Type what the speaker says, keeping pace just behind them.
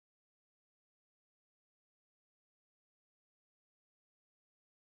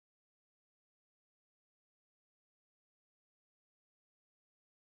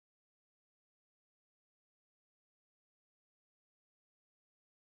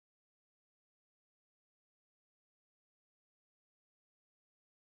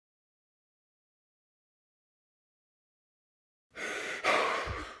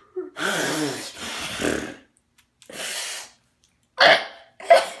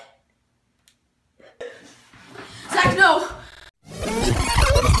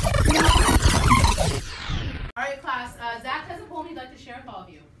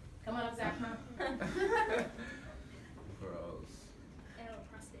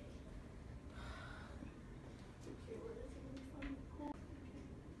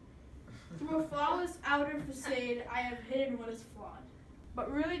crusade, I have hidden what is flawed.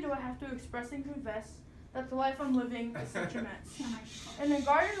 But really do I have to express and confess that the life I'm living is such a mess. In the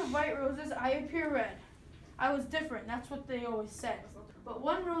garden of white roses, I appear red. I was different, that's what they always said. But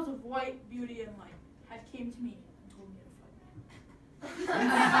one rose of white beauty and light had came to me and told me to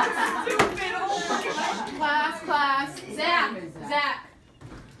fight. Stupid, oh my gosh. Class. Zack.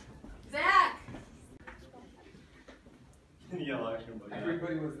 Yell at him, but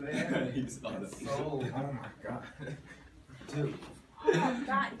Everybody was there. He saw the So, oh my god. Dude. Oh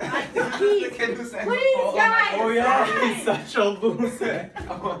God, guys, The please, kid who sang please, the phone. guys. Oh yeah, he's such a loser.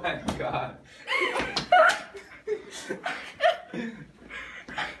 Oh my god.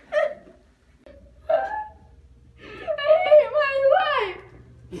 I hate my life.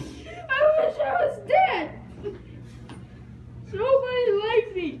 I wish I was dead. Nobody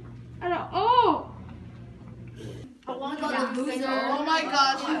likes me at all. Oh my god, the loser. Oh my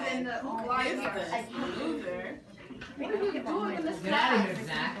gosh, even the loser. What are you doing in this Get out of here,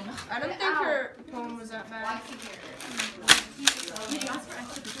 Zack. I don't think her poem was that bad. Hang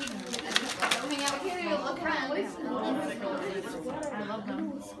out with you, look around. I love them.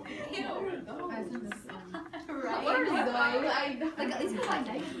 Right? What are those? Like, at least it's like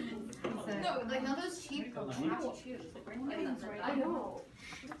nice. No, like not those cheap travel shoes. I know.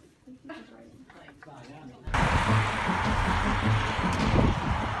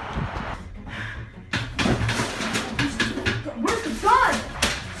 Where's the gun?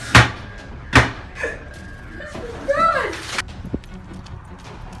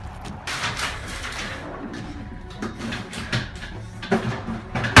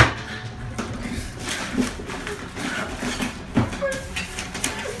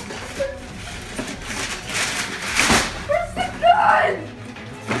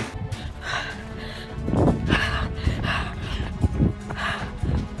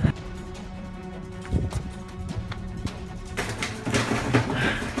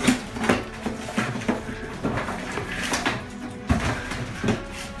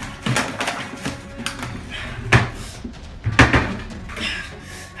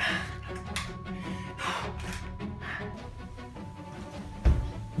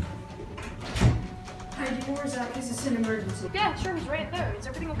 Zack, is this an emergency? Yeah, sure, he's right there. Is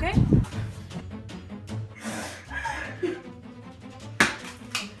everything okay?